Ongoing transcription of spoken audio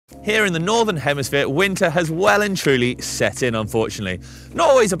Here in the Northern Hemisphere, winter has well and truly set in, unfortunately. Not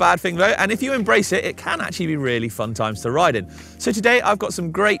always a bad thing though, and if you embrace it, it can actually be really fun times to ride in. So today I've got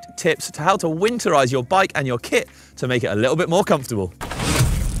some great tips to how to winterize your bike and your kit to make it a little bit more comfortable.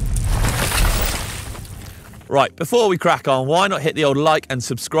 Right, before we crack on, why not hit the old like and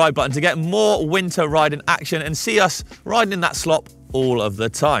subscribe button to get more winter riding action and see us riding in that slop all of the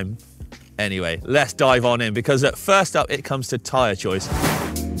time. Anyway, let's dive on in, because first up it comes to Tyre Choice.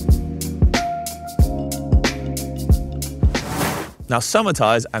 Now, summer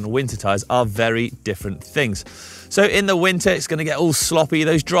tyres and winter tyres are very different things. So in the winter, it's going to get all sloppy.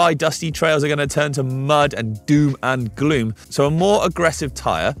 Those dry, dusty trails are going to turn to mud and doom and gloom. So a more aggressive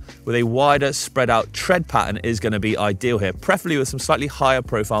tyre with a wider, spread out tread pattern is going to be ideal here, preferably with some slightly higher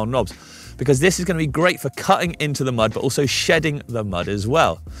profile knobs, because this is going to be great for cutting into the mud, but also shedding the mud as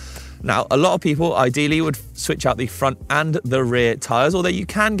well. Now, a lot of people ideally would switch out the front and the rear tyres, although you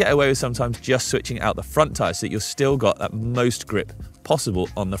can get away with sometimes just switching out the front tyres so that you've still got that most grip possible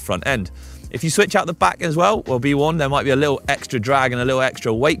on the front end. If you switch out the back as well, be warned, there might be a little extra drag and a little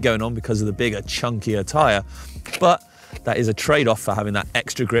extra weight going on because of the bigger, chunkier tyre, but that is a trade-off for having that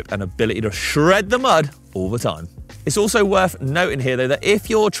extra grip and ability to shred the mud all the time. It's also worth noting here though that if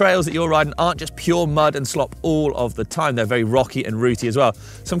your trails that you're riding aren't just pure mud and slop all of the time, they're very rocky and rooty as well.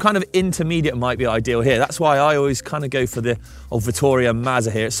 Some kind of intermediate might be ideal here. That's why I always kind of go for the old Vittoria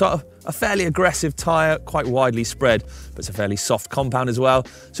Mazza here. It's sort of a fairly aggressive tyre, quite widely spread, but it's a fairly soft compound as well.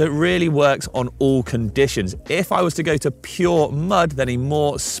 So it really works on all conditions. If I was to go to pure mud, then a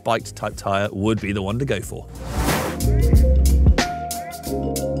more spiked type tyre would be the one to go for.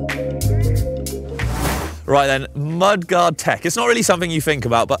 Right then, mudguard tech. It's not really something you think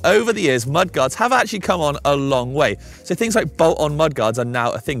about, but over the years, mudguards have actually come on a long way. So things like bolt-on mudguards are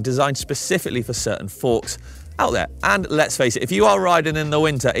now a thing designed specifically for certain forks out there. And let's face it, if you are riding in the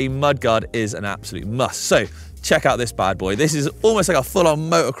winter, a mudguard is an absolute must. So check out this bad boy. This is almost like a full-on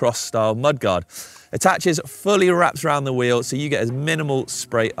motocross style mudguard. Attaches, fully wraps around the wheel so you get as minimal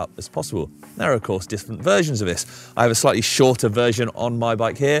spray up as possible. There are of course different versions of this. I have a slightly shorter version on my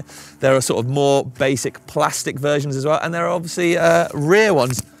bike here. There are sort of more basic plastic versions as well, and there are obviously rear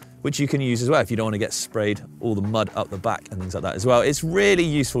ones which you can use as well if you don't want to get sprayed all the mud up the back and things like that as well. It's really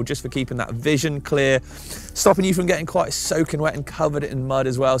useful just for keeping that vision clear, stopping you from getting quite soaking wet and covered in mud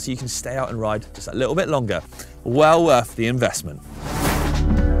as well, so you can stay out and ride just a little bit longer. Well worth the investment.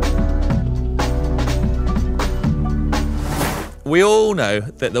 We all know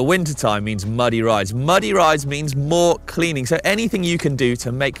that the winter time means muddy rides. Muddy rides means more cleaning. So anything you can do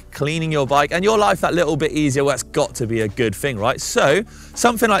to make cleaning your bike and your life that little bit easier, well, that's got to be a good thing, right? So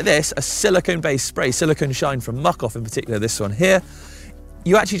something like this, a silicone-based spray, Silicone Shine from Muck-Off in particular, this one here,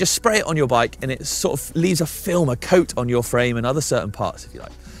 you actually just spray it on your bike and it sort of leaves a film, a coat on your frame and other certain parts, if you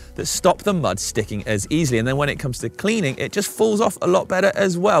like, that stop the mud sticking as easily. And then when it comes to cleaning, it just falls off a lot better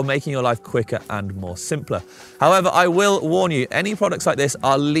as well, making your life quicker and more simpler. However, I will warn you, any products like this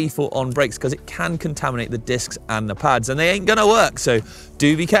are lethal on brakes because it can contaminate the discs and the pads, and they ain't gonna work. So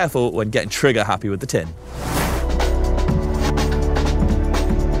do be careful when getting trigger happy with the tin.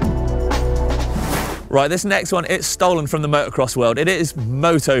 Right, this next one, it's stolen from the motocross world. It is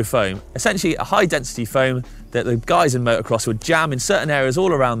Moto-Foam, essentially a high density foam that the guys in motocross would jam in certain areas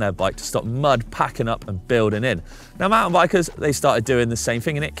all around their bike to stop mud packing up and building in. Now mountain bikers, they started doing the same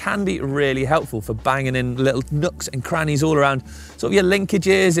thing, and it can be really helpful for banging in little nooks and crannies all around sort of your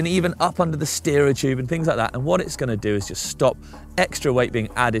linkages and even up under the steerer tube and things like that. And what it's going to do is just stop extra weight being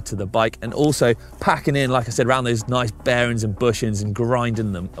added to the bike and also packing in, like I said, around those nice bearings and bushings and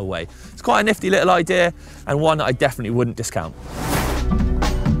grinding them away. It's quite a nifty little idea and one that I definitely wouldn't discount.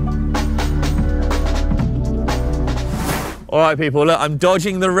 All right, people, look, I'm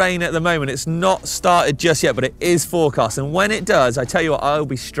dodging the rain at the moment. It's not started just yet, but it is forecast. And when it does, I tell you what, I'll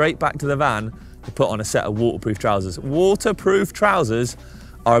be straight back to the van to put on a set of waterproof trousers. Waterproof trousers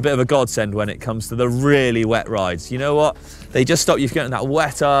are a bit of a godsend when it comes to the really wet rides. You know what? They just stop you from getting that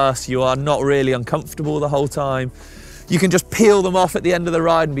wet ass. You are not really uncomfortable the whole time. You can just peel them off at the end of the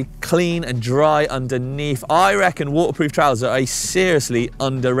ride and be clean and dry underneath. I reckon waterproof trousers are a seriously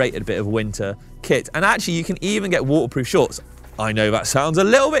underrated bit of winter kit. And actually you can even get waterproof shorts. I know that sounds a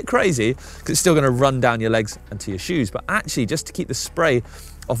little bit crazy because it's still going to run down your legs and to your shoes, but actually just to keep the spray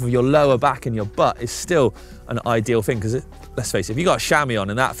off of your lower back and your butt is still an ideal thing, because let's face it, if you got a chamois on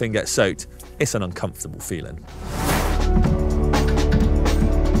and that thing gets soaked, it's an uncomfortable feeling.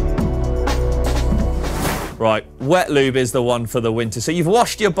 Right, wet lube is the one for the winter. So you've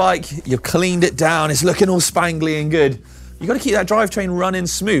washed your bike, you've cleaned it down, it's looking all spangly and good. You've got to keep that drivetrain running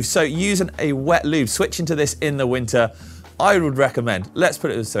smooth. So using a wet lube, switching to this in the winter, I would recommend, let's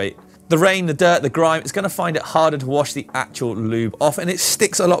put it this way, the rain, the dirt, the grime, it's going to find it harder to wash the actual lube off, and it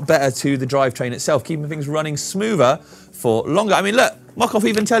sticks a lot better to the drivetrain itself, keeping things running smoother for longer. I mean, look, Mock-Off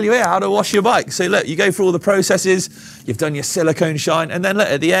even tell you here how to wash your bike. So look, you go through all the processes, you've done your Silicone Shine, and then look,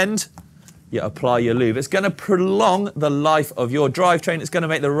 at the end, you apply your lube. It's going to prolong the life of your drivetrain. It's going to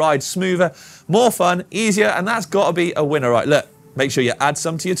make the ride smoother, more fun, easier, and that's got to be a winner, right? Look, make sure you add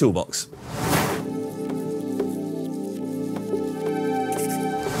some to your toolbox.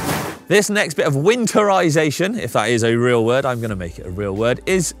 This next bit of winterization, if that is a real word, I'm going to make it a real word,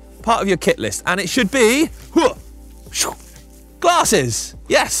 is part of your kit list, and it should be glasses.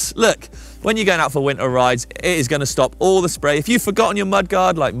 Yes, look, when you're going out for winter rides, it is going to stop all the spray. If you've forgotten your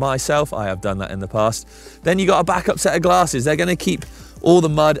mudguard, like myself, I have done that in the past, then you got a backup set of glasses. They're going to keep all the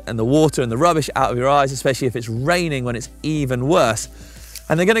mud and the water and the rubbish out of your eyes, especially if it's raining, when it's even worse.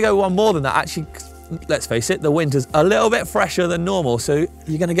 And they're going to go one more than that. Actually, let's face it, the winter's a little bit fresher than normal, so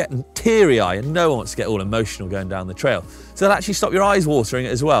you're going to get teary-eye, and no one wants to get all emotional going down the trail. So they'll actually stop your eyes watering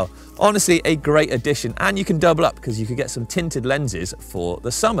as well. Honestly, a great addition, and you can double up because you could get some tinted lenses for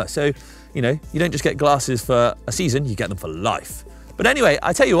the summer. So, you know, you don't just get glasses for a season, you get them for life. But anyway,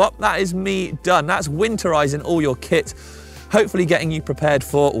 I tell you what, that is me done. That's winterizing all your kit, hopefully getting you prepared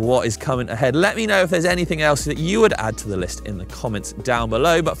for what is coming ahead. Let me know if there's anything else that you would add to the list in the comments down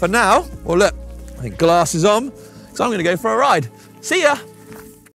below. But for now, well, look, I think glasses on, so I'm going to go for a ride. See ya!